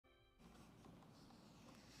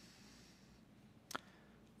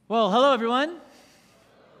Well, hello everyone.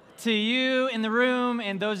 To you in the room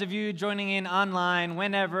and those of you joining in online,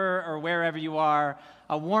 whenever or wherever you are,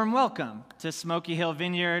 a warm welcome to Smoky Hill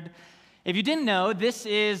Vineyard. If you didn't know, this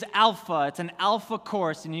is Alpha. It's an Alpha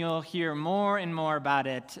course, and you'll hear more and more about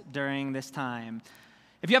it during this time.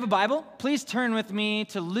 If you have a Bible, please turn with me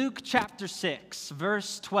to Luke chapter 6,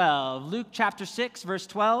 verse 12. Luke chapter 6, verse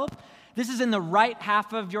 12. This is in the right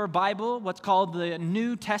half of your Bible, what's called the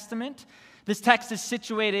New Testament. This text is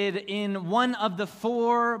situated in one of the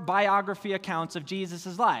four biography accounts of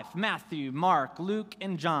Jesus' life: Matthew, Mark, Luke,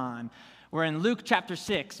 and John. We're in Luke chapter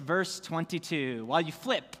 6, verse 22. While you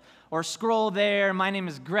flip or scroll there, my name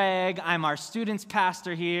is Greg. I'm our students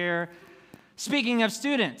pastor here. Speaking of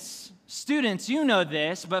students, you know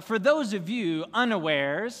this, but for those of you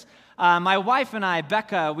unawares, my wife and I,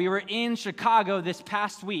 Becca, we were in Chicago this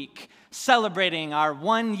past week celebrating our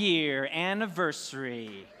 1-year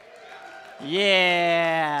anniversary.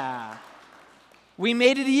 Yeah. We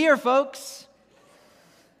made it a year, folks.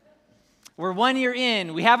 We're 1 year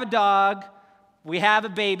in. We have a dog. We have a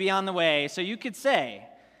baby on the way. So you could say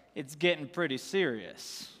it's getting pretty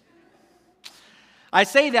serious. I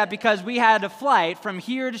say that because we had a flight from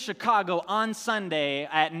here to Chicago on Sunday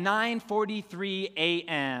at 9:43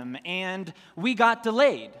 a.m. and we got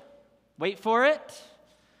delayed. Wait for it.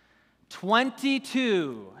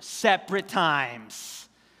 22 separate times.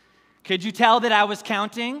 Could you tell that I was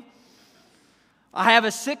counting? I have a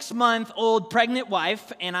 6-month-old pregnant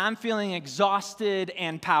wife, and I'm feeling exhausted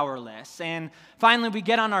and powerless. And finally, we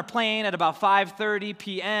get on our plane at about 5:30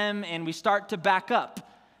 p.m., and we start to back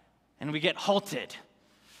up, and we get halted.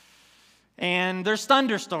 And there's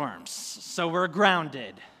thunderstorms, so we're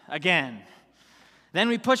grounded again. Then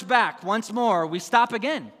we push back once more. We stop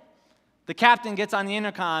again. The captain gets on the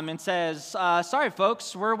intercom and says, sorry,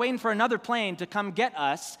 folks, we're waiting for another plane to come get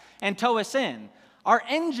us and tow us in. Our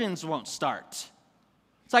engines won't start.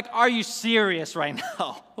 It's like, are you serious right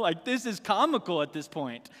now? Like, this is comical at this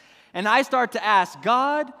point. And I start to ask,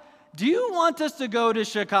 God, do you want us to go to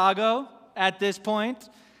Chicago at this point?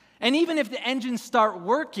 And even if the engines start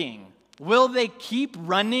working, will they keep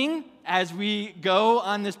running as we go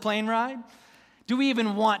on this plane ride? Do we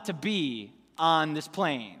even want to be on this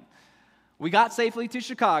plane? We got safely to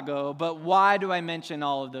Chicago, but why do I mention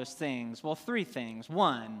all of those things? Well, 3 things.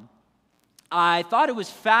 1, I thought it was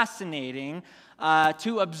fascinating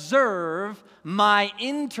to observe my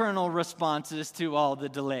internal responses to all the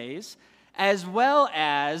delays, as well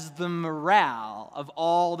as the morale of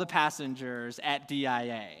all the passengers at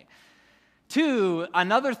DIA. 2,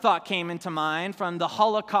 another thought came into mind from the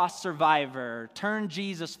Holocaust survivor turned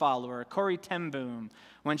Jesus follower, Corrie ten Boom,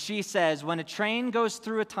 when she says, when a train goes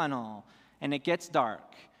through a tunnel and it gets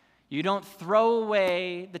dark, you don't throw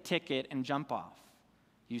away the ticket and jump off.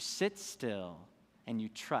 You sit still and you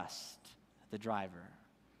trust the driver.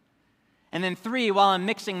 And then 3, while I'm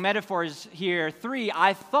mixing metaphors here, 3,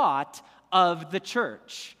 I thought of the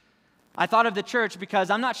church. I thought of the church because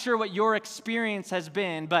I'm not sure what your experience has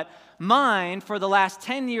been, but mine for the last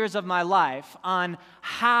 10 years of my life on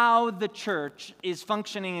how the church is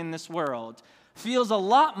functioning in this world feels a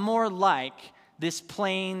lot more like this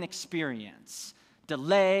plain experience.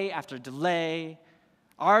 Delay after delay.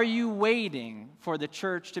 Are you waiting for the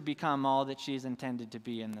church to become all that she's intended to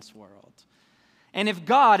be in this world? And if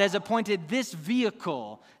God has appointed this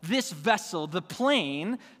vehicle, this vessel, the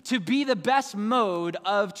plane, to be the best mode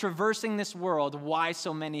of traversing this world, why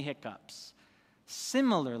so many hiccups?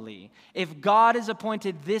 Similarly, if God has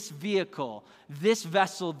appointed this vehicle, this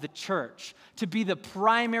vessel, the church, to be the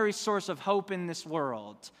primary source of hope in this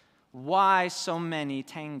world, why so many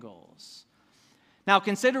tangles? Now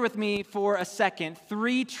consider with me for a second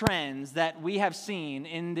 3 trends that we have seen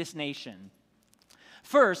in this nation.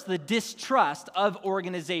 First, the distrust of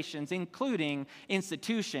organizations, including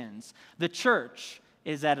institutions. The church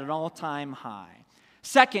is at an all-time high.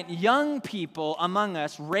 Second, young people among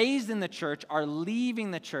us raised in the church are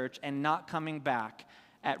leaving the church and not coming back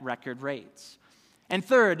at record rates. And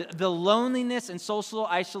third, the loneliness and social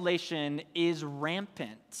isolation is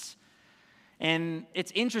rampant. And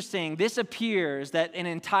it's interesting, this appears that an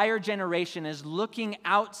entire generation is looking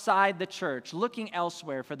outside the church, looking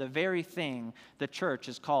elsewhere for the very thing the church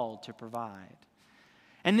is called to provide.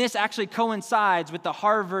 And this actually coincides with the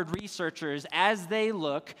Harvard researchers as they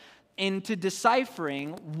look into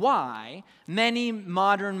deciphering why many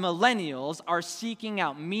modern millennials are seeking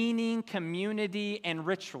out meaning, community, and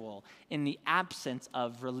ritual in the absence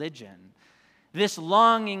of religion. This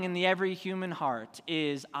longing in the every human heart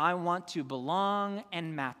is, I want to belong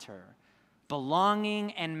and matter.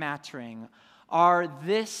 Belonging and mattering are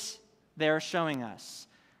this, they're showing us,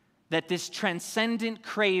 that this transcendent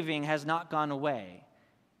craving has not gone away.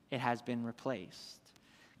 It has been replaced.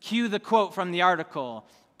 Cue the quote from the article,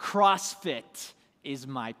 "CrossFit is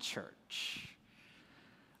my church."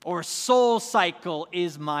 Or "Soul Cycle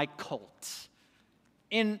is my cult."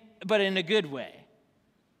 But in a good way.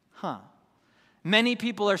 Many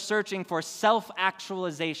people are searching for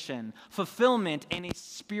self-actualization, fulfillment, and a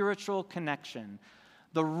spiritual connection.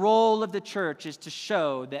 The role of the church is to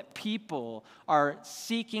show that people are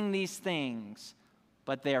seeking these things,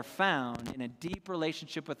 but they are found in a deep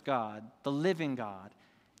relationship with God, the living God,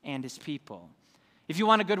 and His people. If you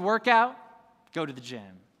want a good workout, go to the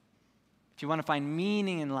gym. If you want to find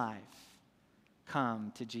meaning in life,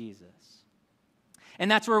 come to Jesus. And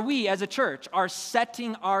that's where we, as a church, are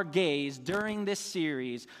setting our gaze during this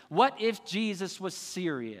series. What if Jesus was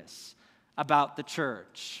serious about the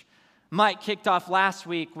church? Mike kicked off last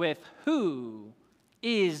week with, "Who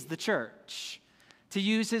is the church?" To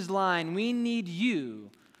use his line, we need you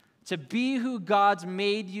to be who God's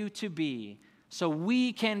made you to be so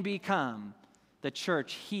we can become the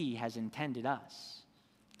church He has intended us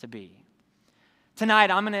to be. Tonight,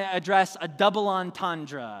 I'm going to address a double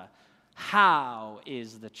entendre. How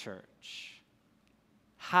is the church?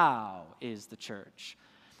 How is the church?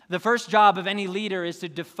 The first job of any leader is to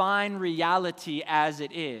define reality as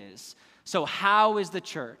it is. So how is the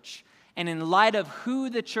church? And in light of who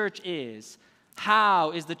the church is,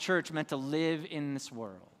 how is the church meant to live in this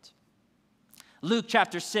world? Luke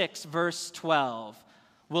chapter 6, verse 12.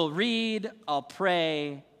 We'll read, I'll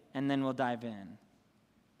pray, and then we'll dive in.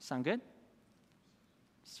 Sound good?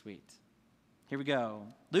 Sweet. Here we go.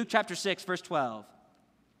 Luke chapter 6, verse 12.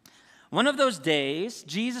 One of those days,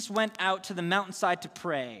 Jesus went out to the mountainside to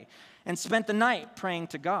pray and spent the night praying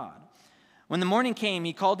to God. When the morning came,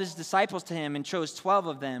 He called His disciples to Him and chose 12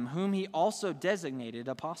 of them, whom He also designated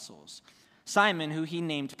apostles. Simon, who He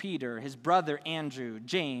named Peter, his brother Andrew,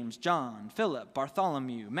 James, John, Philip,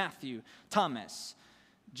 Bartholomew, Matthew, Thomas,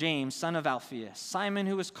 James, son of Alphaeus, Simon,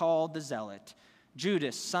 who was called the Zealot,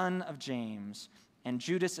 Judas, son of James, and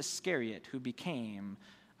Judas Iscariot, who became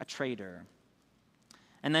a traitor.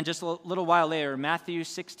 And then just a little while later, Matthew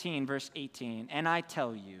 16, verse 18, "And I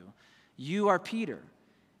tell you, you are Peter,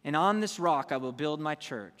 and on this rock I will build my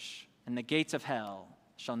church, and the gates of hell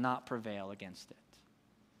shall not prevail against it."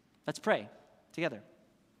 Let's pray together.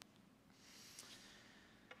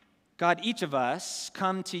 God, each of us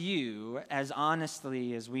come to you as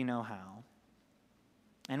honestly as we know how.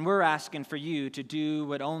 And we're asking for you to do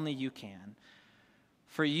what only you can.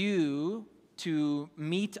 For you to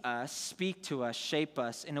meet us, speak to us, shape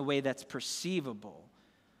us in a way that's perceivable,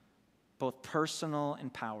 both personal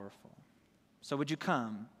and powerful. So would you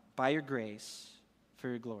come by your grace for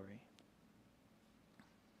your glory?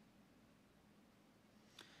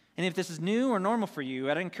 And if this is new or normal for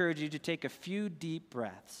you, I'd encourage you to take a few deep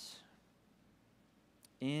breaths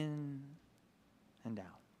in and out.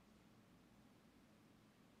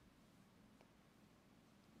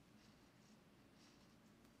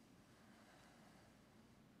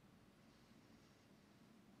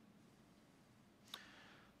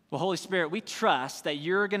 Well, Holy Spirit, we trust that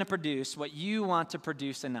you're going to produce what you want to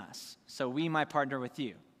produce in us, so we might partner with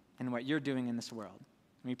you in what you're doing in this world.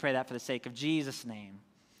 And we pray that for the sake of Jesus' name.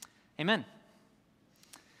 Amen.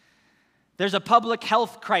 There's a public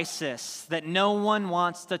health crisis that no one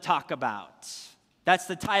wants to talk about. That's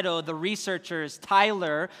the title of the researchers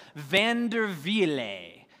Tyler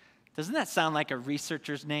Vandervelde. Doesn't that sound like a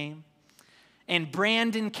researcher's name? And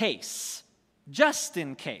Brandon Case, just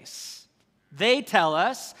in case. They tell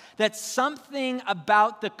us that something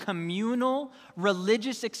about the communal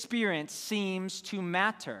religious experience seems to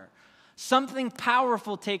matter. Something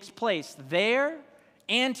powerful takes place there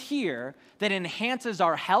and here that enhances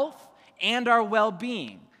our health and our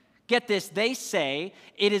well-being. Get this, they say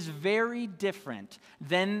it is very different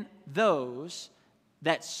than those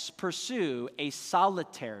that pursue a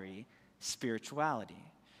solitary spirituality.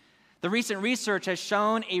 The recent research has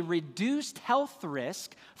shown a reduced health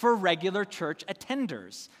risk for regular church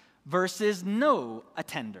attenders versus no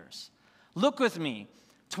attenders. Look with me.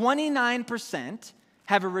 29%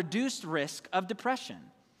 have a reduced risk of depression.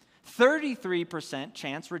 33%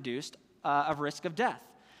 chance reduced of risk of death.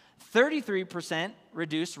 33%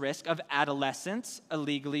 reduced risk of adolescents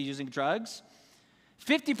illegally using drugs.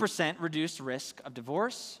 50% reduced risk of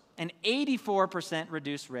divorce. And 84%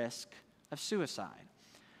 reduced risk of suicide.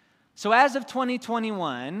 So as of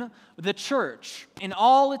 2021, the church, in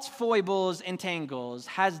all its foibles and tangles,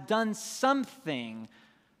 has done something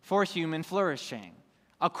for human flourishing.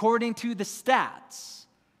 According to the stats,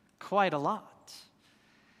 quite a lot.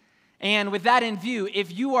 And with that in view,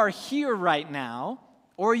 if you are here right now,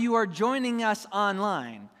 or you are joining us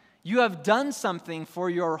online, you have done something for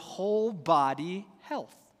your whole body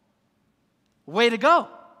health. Way to go.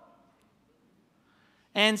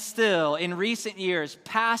 And still, in recent years,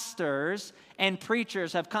 pastors and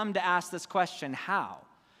preachers have come to ask this question: how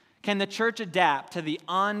can the church adapt to the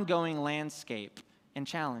ongoing landscape and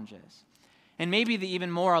challenges? And maybe the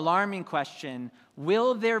even more alarming question: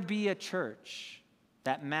 will there be a church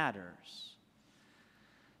that matters?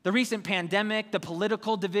 The recent pandemic, the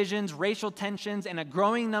political divisions, racial tensions, and a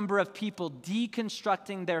growing number of people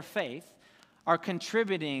deconstructing their faith are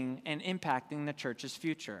contributing and impacting the church's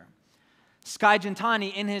future. Skye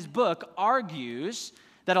Gentani, in his book, argues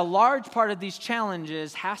that a large part of these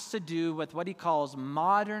challenges has to do with what he calls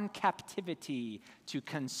modern captivity to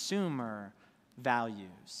consumer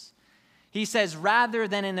values. He says, rather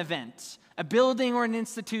than an event, a building or an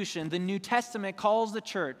institution, the New Testament calls the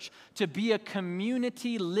church to be a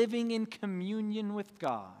community living in communion with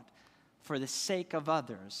God for the sake of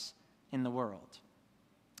others in the world.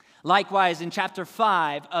 Likewise, in chapter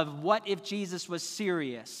 5 of What If Jesus Was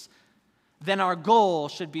Serious, then our goal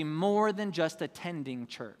should be more than just attending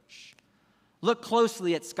church. Look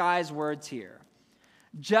closely at Skye's words here.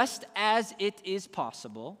 Just as it is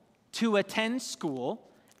possible to attend school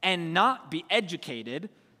and not be educated,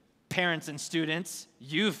 parents and students,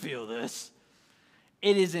 you feel this,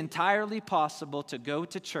 it is entirely possible to go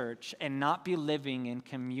to church and not be living in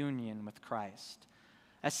communion with Christ,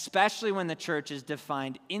 especially when the church is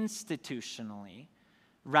defined institutionally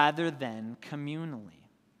rather than communally.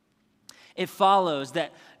 It follows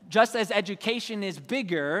that just as education is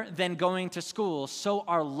bigger than going to school, so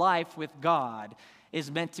our life with God is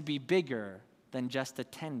meant to be bigger than just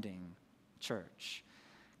attending church.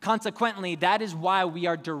 Consequently, that is why we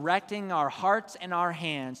are directing our hearts and our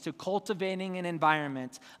hands to cultivating an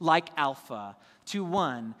environment like Alpha, to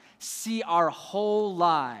one, see our whole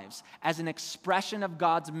lives as an expression of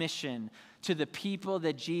God's mission to the people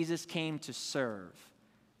that Jesus came to serve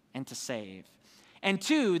and to save. And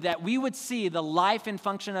two, that we would see the life and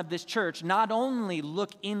function of this church not only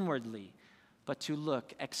look inwardly, but to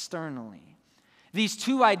look externally. These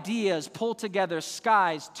two ideas pull together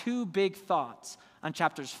Skye's two big thoughts on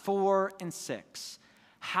chapters 4 and 6.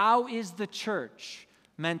 How is the church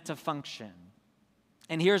meant to function?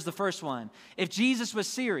 And here's the first one. If Jesus was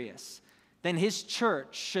serious, then his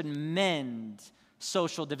church should mend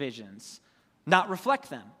social divisions, not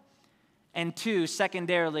reflect them. And two,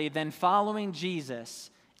 secondarily, then following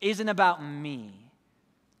Jesus isn't about me,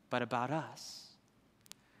 but about us.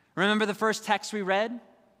 Remember the first text we read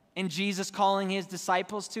in Jesus calling his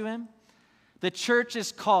disciples to him? The church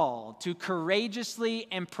is called to courageously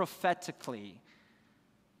and prophetically,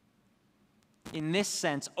 in this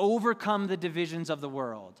sense, overcome the divisions of the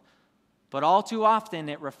world. But all too often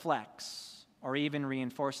it reflects or even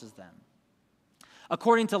reinforces them.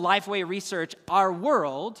 According to Lifeway research, our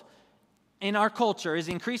world in our culture is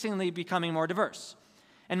increasingly becoming more diverse.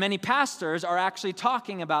 And many pastors are actually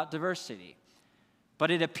talking about diversity.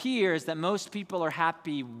 But it appears that most people are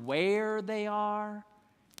happy where they are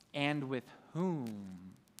and with whom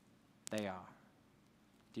they are.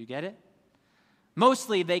 Do you get it?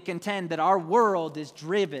 Mostly they contend that our world is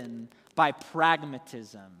driven by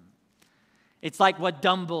pragmatism. It's like what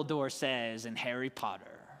Dumbledore says in Harry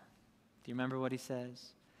Potter. Do you remember what he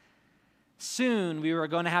says? Soon we are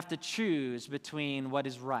going to have to choose between what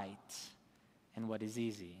is right and what is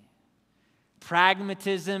easy.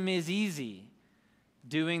 Pragmatism is easy.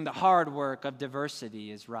 Doing the hard work of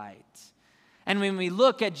diversity is right. And when we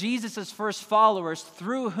look at Jesus' first followers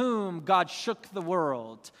through whom God shook the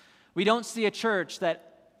world, we don't see a church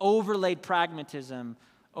that overlaid pragmatism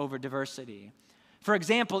over diversity. For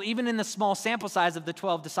example, even in the small sample size of the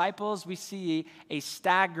 12 disciples, we see a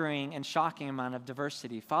staggering and shocking amount of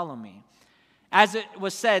diversity. Follow me. As it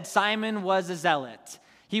was said, Simon was a zealot.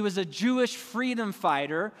 He was a Jewish freedom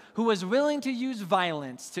fighter who was willing to use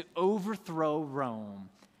violence to overthrow Rome.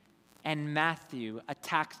 And Matthew, a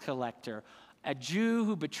tax collector, a Jew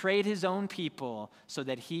who betrayed his own people so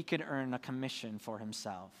that he could earn a commission for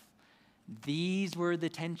himself. These were the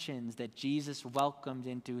tensions that Jesus welcomed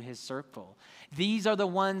into his circle. These are the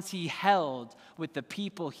ones he held with the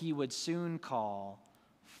people he would soon call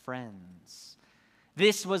friends.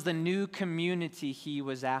 This was the new community he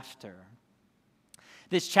was after.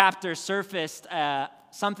 This chapter surfaced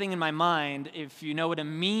something in my mind. If you know what a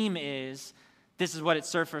meme is, this is what it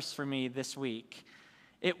surfaced for me this week.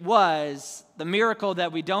 It was the miracle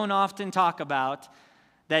that we don't often talk about,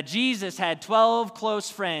 that Jesus had 12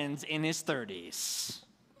 close friends in his 30s.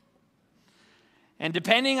 And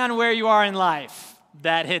depending on where you are in life,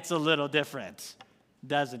 that hits a little different,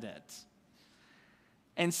 doesn't it?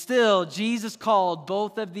 And still, Jesus called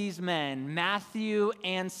both of these men, Matthew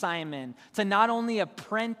and Simon, to not only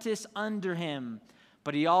apprentice under him,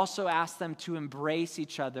 but he also asked them to embrace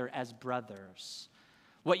each other as brothers.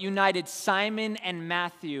 What united Simon and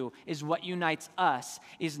Matthew is what unites us,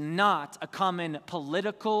 is not a common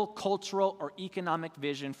political, cultural, or economic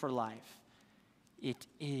vision for life. It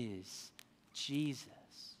is Jesus.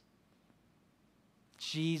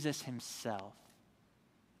 Jesus himself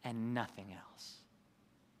and nothing else.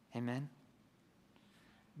 Amen?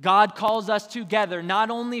 God calls us together not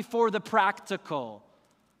only for the practical,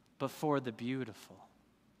 but for the beautiful.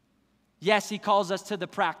 Yes, he calls us to the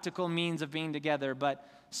practical means of being together, but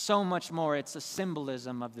so much more, it's a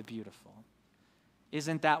symbolism of the beautiful.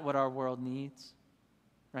 Isn't that what our world needs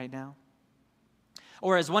right now?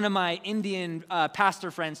 Or as one of my Indian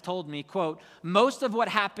pastor friends told me, quote, most of what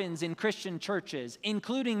happens in Christian churches,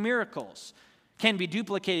 including miracles, can be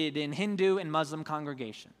duplicated in Hindu and Muslim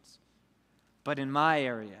congregations. But in my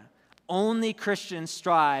area, only Christians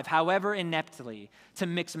strive, however ineptly, to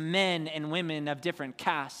mix men and women of different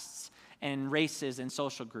castes and races and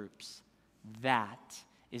social groups. That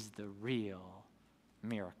is the real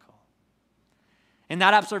miracle. And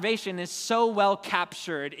that observation is so well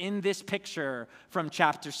captured in this picture from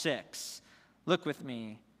chapter 6. Look with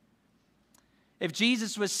me. If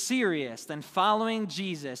Jesus was serious, then following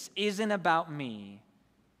Jesus isn't about me,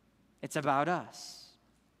 it's about us.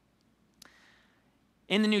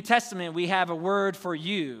 In the New Testament, we have a word for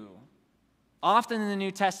you. Often in the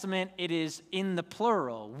New Testament, it is in the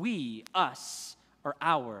plural, we, us, or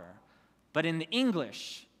our. But in the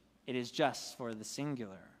English, it is just for the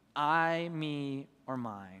singular, I, me, or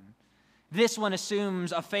mine. This one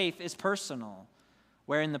assumes a faith is personal,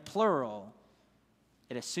 where in the plural,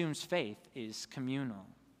 it assumes faith is communal.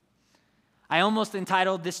 I almost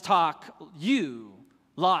entitled this talk, You,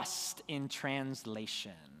 Lost in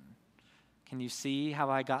Translation. Can you see how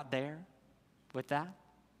I got there with that?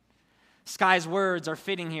 Sky's words are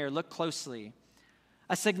fitting here. Look closely.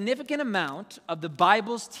 A significant amount of the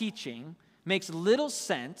Bible's teaching makes little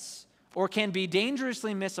sense or can be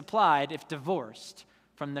dangerously misapplied if divorced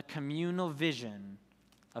from the communal vision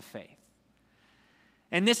of faith.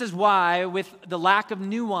 And this is why, with the lack of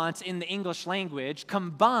nuance in the English language,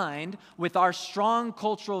 combined with our strong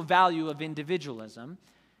cultural value of individualism,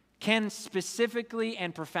 can specifically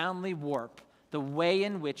and profoundly warp the way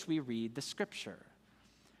in which we read the Scripture.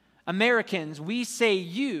 Americans, we say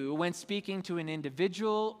you when speaking to an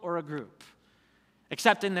individual or a group,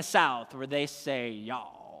 except in the South where they say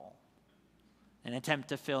y'all, an attempt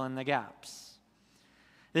to fill in the gaps.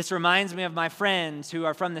 This reminds me of my friends who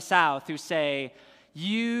are from the South who say,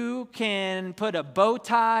 you can put a bow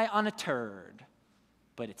tie on a turd,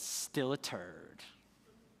 but it's still a turd.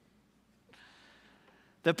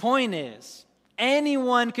 The point is,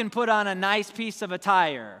 anyone can put on a nice piece of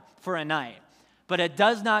attire for a night, but it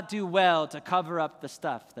does not do well to cover up the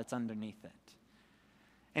stuff that's underneath it.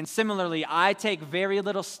 And similarly, I take very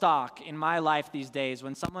little stock in my life these days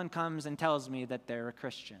when someone comes and tells me that they're a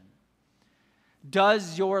Christian.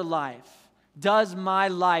 Does your life, does my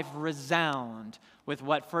life resound with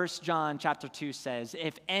what 1 John chapter 2 says?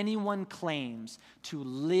 If anyone claims to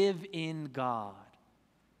live in God,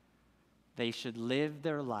 they should live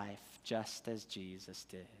their life just as Jesus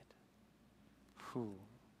did. Whew.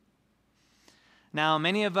 Now,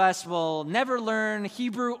 many of us will never learn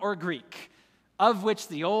Hebrew or Greek, of which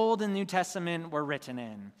the Old and New Testament were written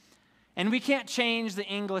in. And we can't change the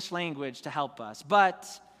English language to help us, but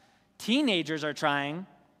teenagers are trying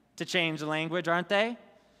to change the language, aren't they?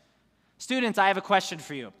 Students, I have a question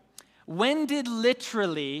for you. When did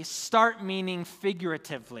literally start meaning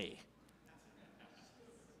figuratively?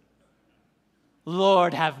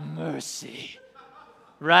 Lord have mercy,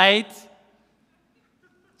 right?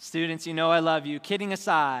 Students, you know I love you. Kidding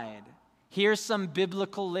aside, here's some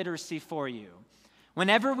biblical literacy for you.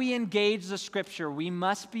 Whenever we engage the Scripture, we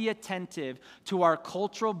must be attentive to our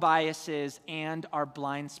cultural biases and our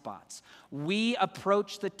blind spots. We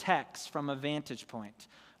approach the text from a vantage point.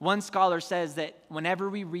 One scholar says that whenever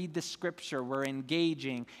we read the Scripture, we're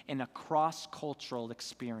engaging in a cross-cultural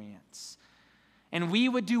experience. And we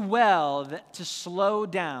would do well to slow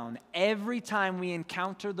down every time we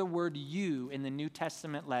encounter the word you in the New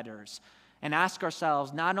Testament letters and ask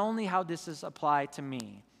ourselves not only how this is applied to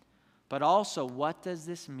me, but also what does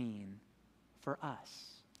this mean for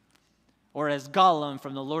us? Or as Gollum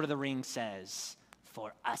from the Lord of the Rings says,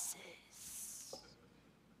 for us's.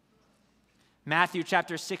 Matthew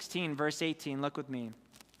chapter 16, verse 18, look with me.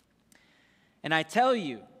 And I tell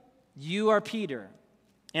you, you are Peter,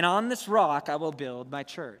 and on this rock I will build my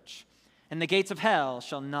church, and the gates of hell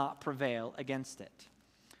shall not prevail against it.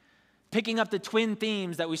 Picking up the twin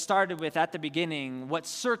themes that we started with at the beginning, what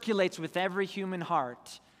circulates with every human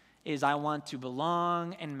heart is I want to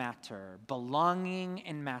belong and matter, belonging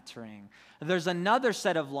and mattering. There's another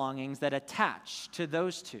set of longings that attach to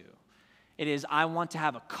those two. It is I want to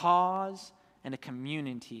have a cause and a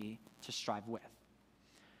community to strive with.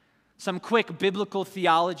 Some quick biblical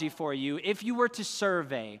theology for you. If you were to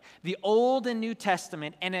survey the Old and New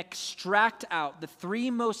Testament and extract out the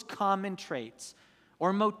three most common traits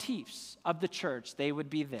or motifs of the church, they would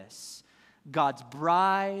be this: God's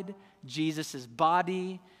bride, Jesus'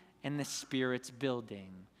 body, and the Spirit's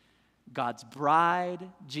building. God's bride,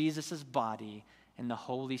 Jesus' body, and the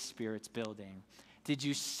Holy Spirit's building. Did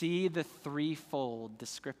you see the threefold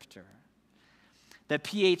descriptor? The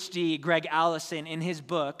PhD Greg Allison, in his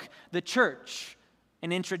book, The Church,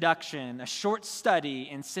 an Introduction, a short study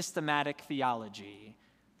in systematic theology,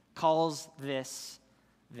 calls this.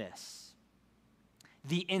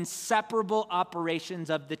 The inseparable operations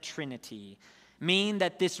of the Trinity mean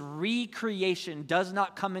that this recreation does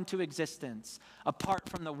not come into existence apart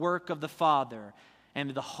from the work of the Father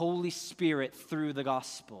and the Holy Spirit through the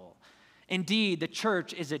gospel. Indeed, the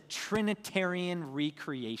church is a Trinitarian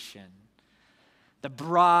recreation. The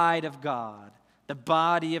bride of God, the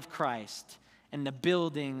body of Christ, and the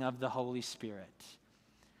building of the Holy Spirit.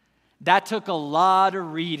 That took a lot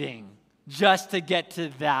of reading just to get to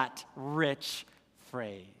that rich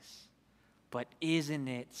phrase. But isn't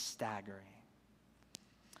it staggering?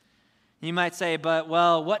 You might say, but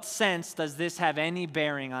what sense does this have any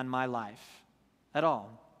bearing on my life at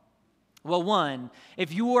all? Well, one,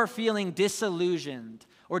 if you are feeling disillusioned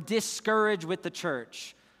or discouraged with the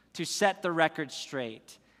church, to set the record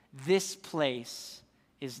straight, this place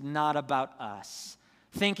is not about us,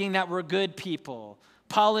 thinking that we're good people,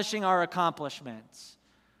 polishing our accomplishments.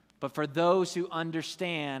 But for those who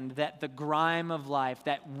understand that the grime of life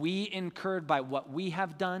that we incurred by what we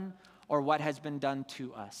have done or what has been done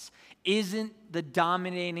to us isn't the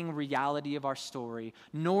dominating reality of our story,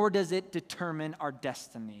 nor does it determine our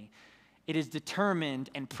destiny. It is determined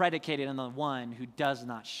and predicated on the one who does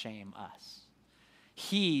not shame us.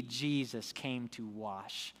 He, Jesus, came to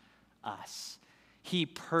wash us. He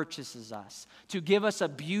purchases us to give us a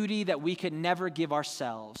beauty that we could never give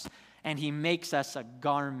ourselves, and he makes us a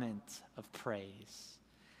garment of praise.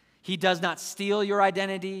 He does not steal your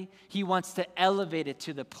identity. He wants to elevate it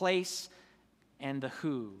to the place and the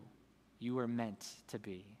who you were meant to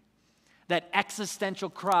be. That existential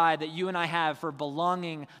cry that you and I have for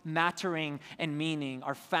belonging, mattering, and meaning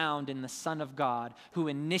are found in the Son of God who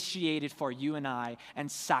initiated for you and I and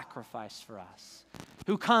sacrificed for us,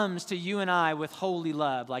 who comes to you and I with holy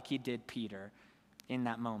love like he did Peter in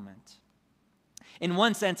that moment. In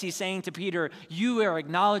one sense, he's saying to Peter, you are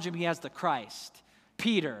acknowledging me as the Christ.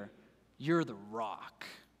 Peter, you're the rock.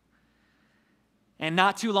 And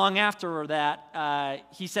not too long after that,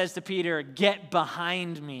 he says to Peter, get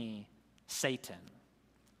behind me, Satan.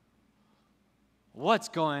 What's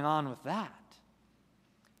going on with that?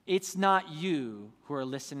 It's not you who are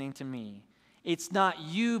listening to me. It's not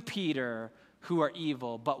you, Peter, who are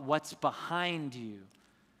evil, but what's behind you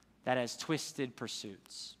that has twisted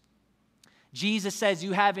pursuits. Jesus says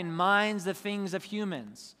you have in mind the things of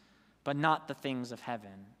humans, but not the things of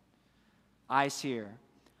heaven. Eyes here.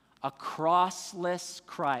 A crossless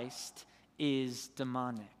Christ is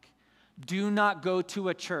demonic. Do not go to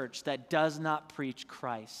a church that does not preach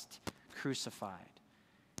Christ crucified.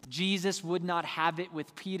 Jesus would not have it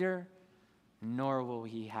with Peter, nor will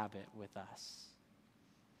he have it with us.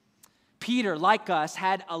 Peter, like us,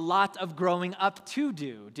 had a lot of growing up to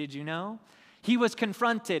do. Did you know? He was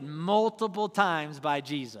confronted multiple times by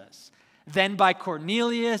Jesus, then by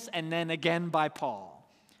Cornelius, and then again by Paul.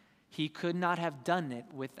 He could not have done it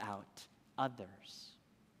without others.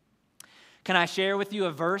 Can I share with you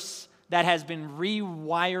a verse that has been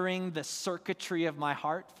rewiring the circuitry of my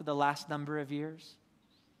heart for the last number of years?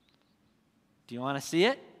 Do you want to see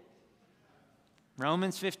it?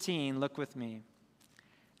 Romans 15, look with me.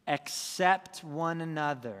 Accept one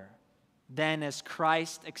another, then as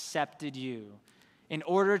Christ accepted you, in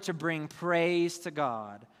order to bring praise to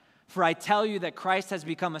God. For I tell you that Christ has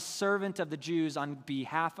become a servant of the Jews on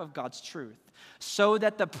behalf of God's truth, so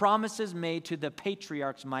that the promises made to the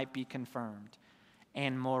patriarchs might be confirmed.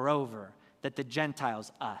 And moreover, that the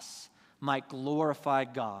Gentiles, us, might glorify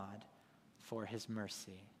God for his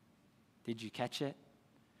mercy. Did you catch it?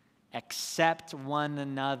 Accept one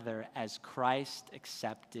another as Christ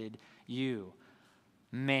accepted you.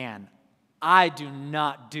 Man, I do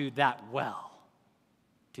not do that well.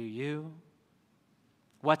 Do you?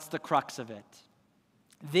 What's the crux of it?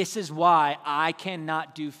 This is why I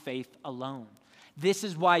cannot do faith alone. This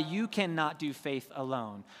is why you cannot do faith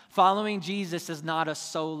alone. Following Jesus is not a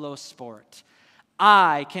solo sport.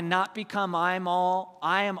 I cannot become I am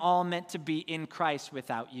all meant to be in Christ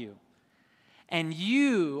without you. And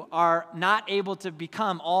you are not able to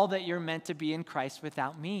become all that you're meant to be in Christ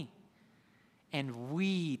without me. And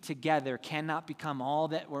we together cannot become all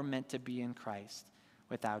that we're meant to be in Christ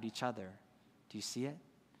without each other. Do you see it?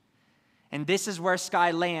 And this is where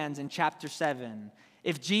Sky lands in chapter 7.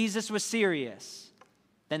 If Jesus was serious,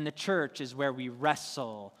 then the church is where we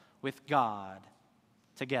wrestle with God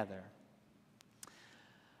together.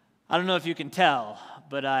 I don't know if you can tell,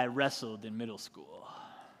 but I wrestled in middle school.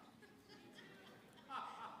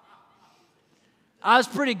 I was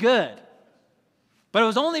pretty good, but it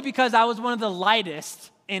was only because I was one of the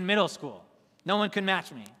lightest in middle school. No one could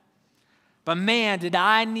match me. But man, did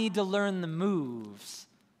I need to learn the moves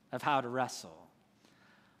of how to wrestle.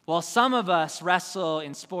 Well, some of us wrestle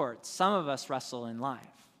in sports. Some of us wrestle in life.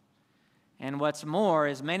 And what's more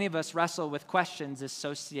is many of us wrestle with questions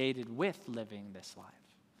associated with living this life.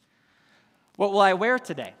 What will I wear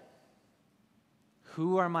today?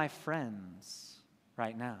 Who are my friends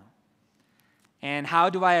right now? And how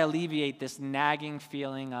do I alleviate this nagging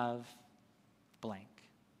feeling of blank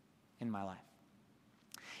in my life?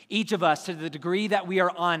 Each of us, to the degree that we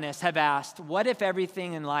are honest, have asked, what if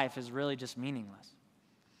everything in life is really just meaningless?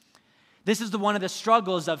 This is one of the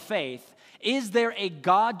struggles of faith. Is there a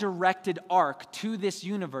God-directed arc to this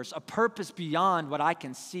universe, a purpose beyond what I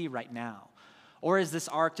can see right now? Or is this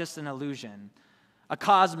arc just an illusion? A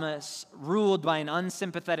cosmos ruled by an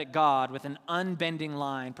unsympathetic God with an unbending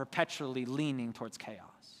line perpetually leaning towards chaos.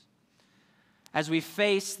 As we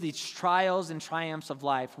face these trials and triumphs of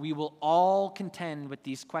life, we will all contend with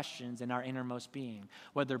these questions in our innermost being,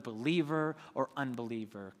 whether believer or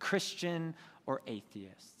unbeliever, Christian or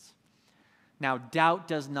atheists. Now, doubt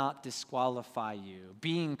does not disqualify you.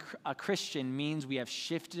 Being a Christian means we have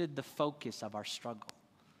shifted the focus of our struggle.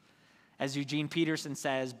 As Eugene Peterson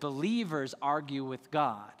says, believers argue with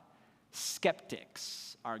God.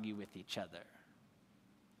 Skeptics argue with each other.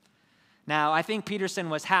 Now, I think Peterson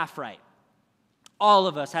was half right. All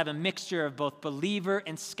of us have a mixture of both believer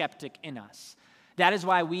and skeptic in us. That is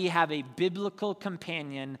why we have a biblical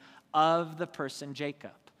companion of the person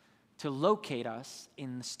Jacob to locate us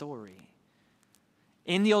in the story.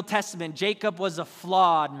 In the Old Testament, Jacob was a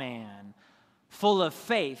flawed man, full of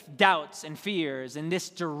faith, doubts, and fears, and this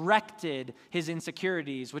directed his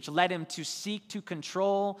insecurities, which led him to seek to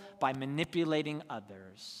control by manipulating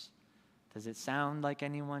others. Does it sound like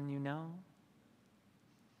anyone you know?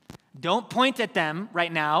 Don't point at them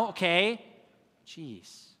right now, okay?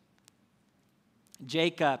 Jeez.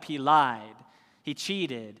 Jacob, he lied. He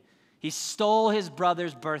cheated. He stole his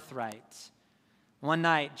brother's birthright. One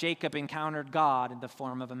night, Jacob encountered God in the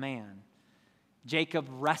form of a man. Jacob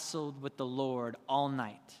wrestled with the Lord all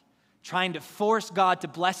night, trying to force God to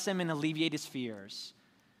bless him and alleviate his fears.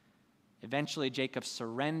 Eventually, Jacob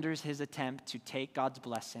surrenders his attempt to take God's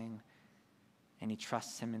blessing, and he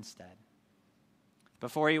trusts him instead.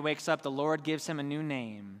 Before he wakes up, the Lord gives him a new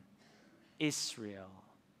name, Israel,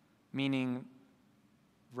 meaning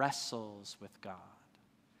wrestles with God.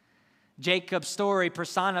 Jacob's story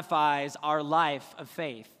personifies our life of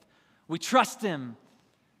faith. We trust him,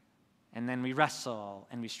 and then we wrestle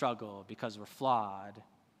and we struggle because we're flawed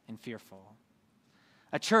and fearful.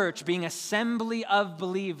 A church, being assembly of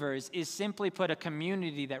believers, is simply put a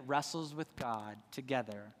community that wrestles with God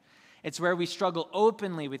together. It's where we struggle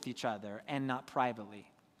openly with each other and not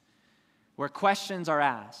privately, where questions are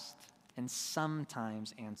asked and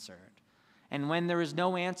sometimes answered. And when there is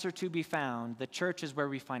no answer to be found, the church is where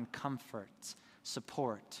we find comfort,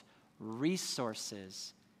 support,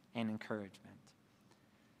 resources, and encouragement.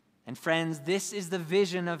 And friends, this is the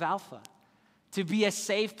vision of Alpha, to be a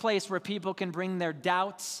safe place where people can bring their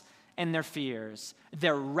doubts and their fears,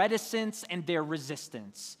 their reticence and their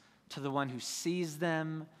resistance to the one who sees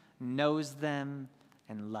them, knows them,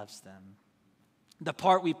 and loves them. The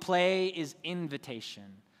part we play is invitation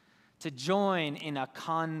to join in a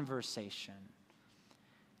conversation.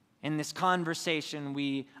 In this conversation,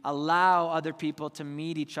 we allow other people to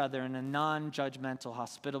meet each other in a non-judgmental,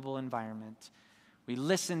 hospitable environment. We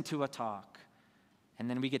listen to a talk, and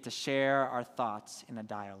then we get to share our thoughts in a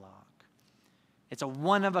dialogue. It's a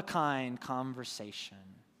one-of-a-kind conversation.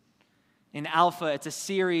 In Alpha, it's a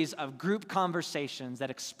series of group conversations that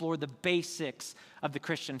explore the basics of the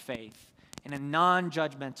Christian faith in a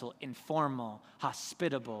non-judgmental, informal,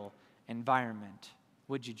 hospitable environment.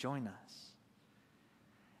 Would you join us?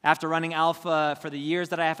 After running Alpha for the years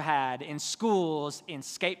that I have had in schools, in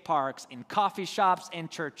skate parks, in coffee shops, and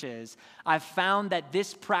churches, I've found that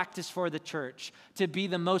this practice for the church to be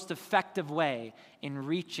the most effective way in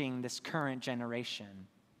reaching this current generation.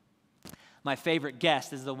 My favorite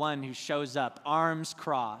guest is the one who shows up arms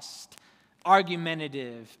crossed,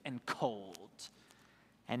 argumentative, and cold.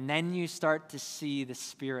 And then you start to see the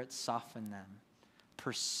Spirit soften them,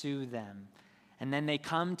 pursue them, and then they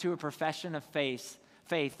come to a profession of faith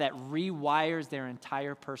that rewires their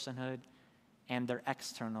entire personhood and their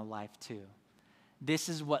external life too. This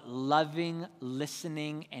is what loving,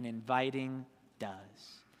 listening, and inviting does.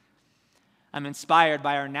 I'm inspired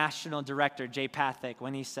by our national director, Jay Pathak,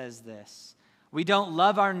 when he says this: we don't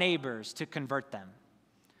love our neighbors to convert them.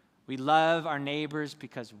 We love our neighbors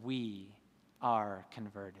because we are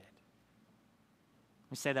converted.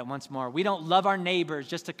 Let me say that once more. We don't love our neighbors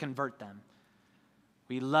just to convert them.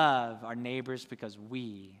 We love our neighbors because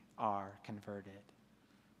we are converted.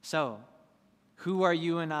 So, who are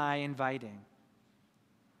you and I inviting?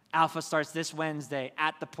 Alpha starts this Wednesday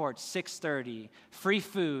at the Porch, 6:30. Free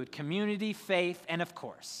food, community, faith, and of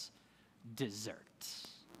course, dessert.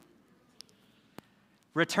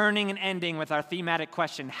 Returning and ending with our thematic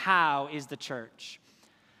question, how is the church?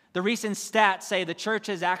 The recent stats say the church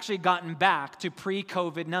has actually gotten back to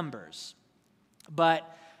pre-COVID numbers.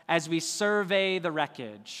 But as we survey the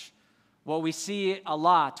wreckage, what we see a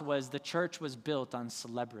lot was the church was built on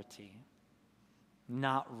celebrity,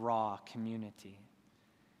 not raw community.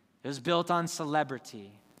 It was built on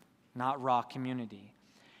celebrity, not raw community.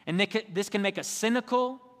 And this can make us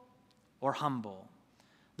cynical or humble.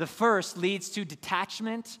 The first leads to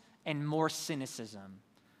detachment and more cynicism.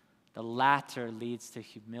 The latter leads to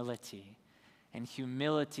humility, and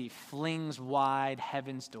humility flings wide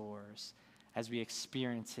heaven's doors as we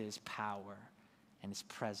experience His power and His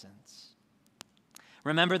presence.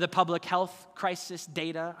 Remember the public health crisis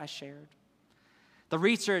data I shared? The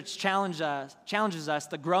research challenges us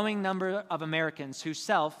the growing number of Americans who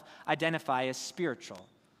self-identify as spiritual,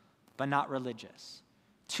 but not religious,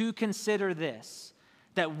 to consider this,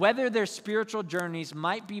 that whether their spiritual journeys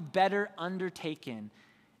might be better undertaken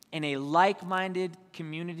in a like-minded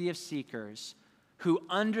community of seekers who,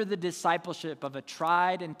 under the discipleship of a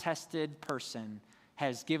tried and tested person,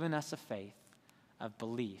 has given us a faith of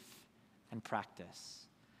belief and practice.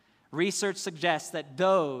 Research suggests that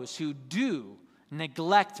those who do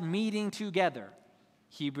neglect meeting together,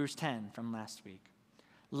 Hebrews 10 from last week,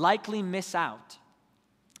 likely miss out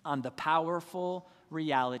on the powerful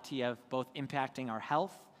reality of both impacting our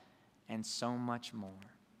health and so much more.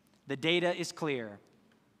 The data is clear.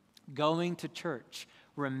 Going to church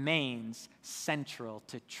remains central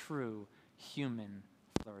to true human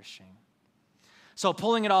flourishing. So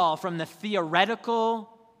pulling it all from the theoretical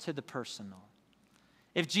to the personal.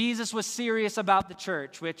 If Jesus was serious about the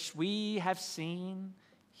church, which we have seen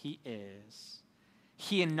He is,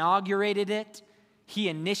 He inaugurated it, He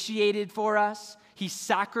initiated for us, He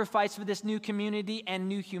sacrificed for this new community and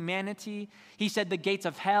new humanity. He said the gates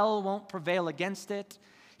of hell won't prevail against it.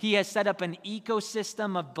 He has set up an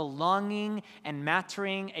ecosystem of belonging and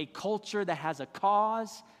mattering, a culture that has a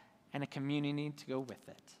cause and a community to go with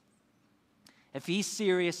it. If He's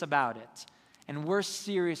serious about it, and we're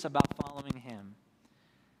serious about following Him,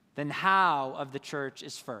 then how of the church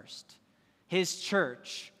is first. His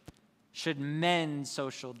church should mend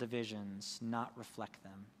social divisions, not reflect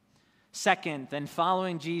them. Second, then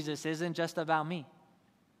following Jesus isn't just about me.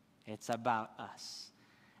 It's about us.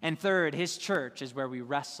 And third, His church is where we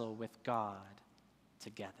wrestle with God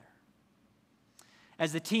together.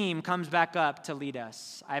 As the team comes back up to lead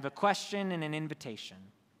us, I have a question and an invitation.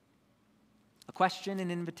 A question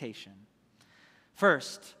and invitation.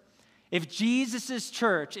 First, if Jesus'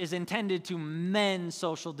 church is intended to mend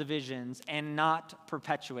social divisions and not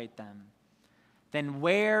perpetuate them, then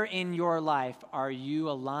where in your life are you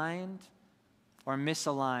aligned or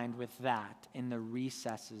misaligned with that in the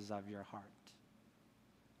recesses of your heart?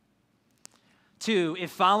 Two, if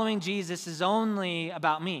following Jesus is only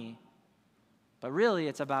about me, but really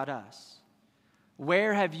it's about us,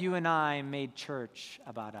 where have you and I made church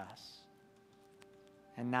about us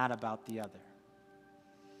and not about the other?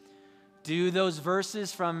 Do those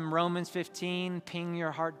verses from Romans 15 ping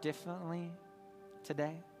your heart differently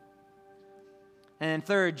today? And then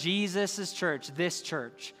third, Jesus' church, this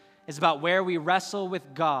church, is about where we wrestle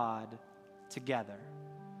with God together.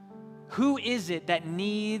 Who is it that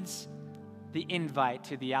needs the invite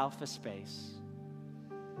to the Alpha space?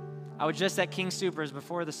 I was just at King Soopers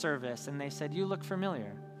before the service, and they said, "You look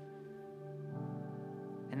familiar."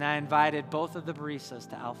 And I invited both of the baristas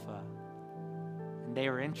to Alpha, and they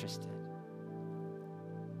were interested.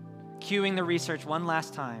 Cueing the research one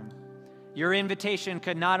last time, your invitation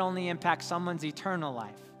could not only impact someone's eternal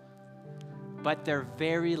life, but their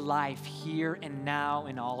very life here and now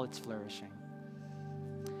in all its flourishing.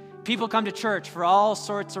 People come to church for all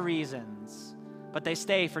sorts of reasons, but they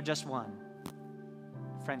stay for just one: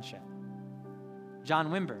 friendship.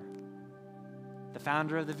 John Wimber, the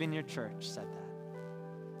founder of the Vineyard Church, said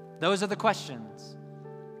that. Those are the questions,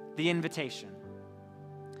 the invitation.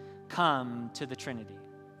 Come to the Trinity: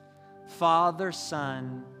 Father,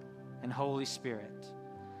 Son, and Holy Spirit.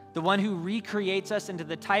 The one who recreates us into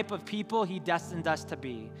the type of people he destined us to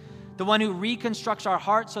be. The one who reconstructs our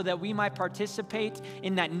hearts so that we might participate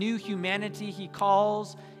in that new humanity he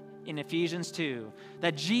calls in Ephesians 2.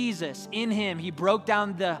 That Jesus, in him, he broke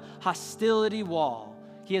down the hostility wall.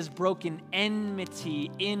 He has broken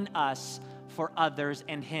enmity in us for others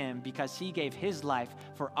and him, because he gave his life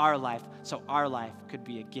for our life so our life could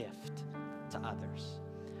be a gift to others.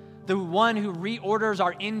 The one who reorders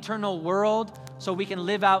our internal world so we can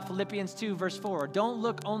live out Philippians 2 verse 4. Don't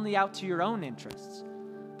look only out to your own interests,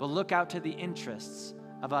 but look out to the interests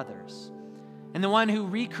of others. And the one who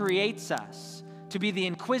recreates us to be the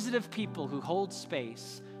inquisitive people who hold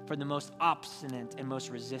space for the most obstinate and most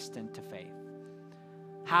resistant to faith.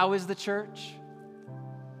 How is the church?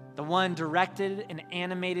 The one directed and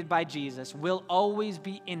animated by Jesus will always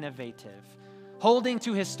be innovative, holding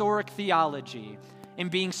to historic theology, and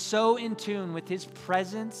being so in tune with his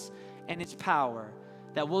presence and its power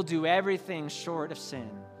that we'll do everything short of sin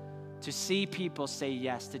to see people say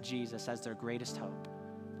yes to Jesus as their greatest hope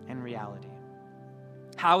and reality.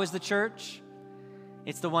 How is the church?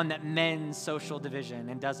 It's the one that mends social division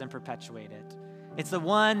and doesn't perpetuate it. It's the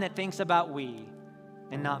one that thinks about we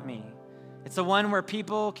and not me. It's the one where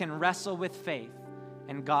people can wrestle with faith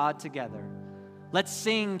and God together. Let's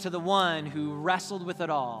sing to the one who wrestled with it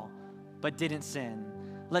all but didn't sin.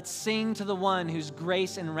 Let's sing to the one whose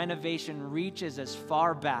grace and renovation reaches as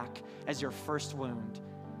far back as your first wound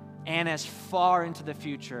and as far into the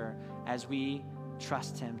future as we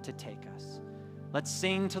trust him to take us. Let's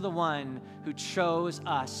sing to the one who chose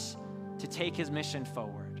us to take his mission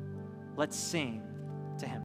forward. Let's sing to him.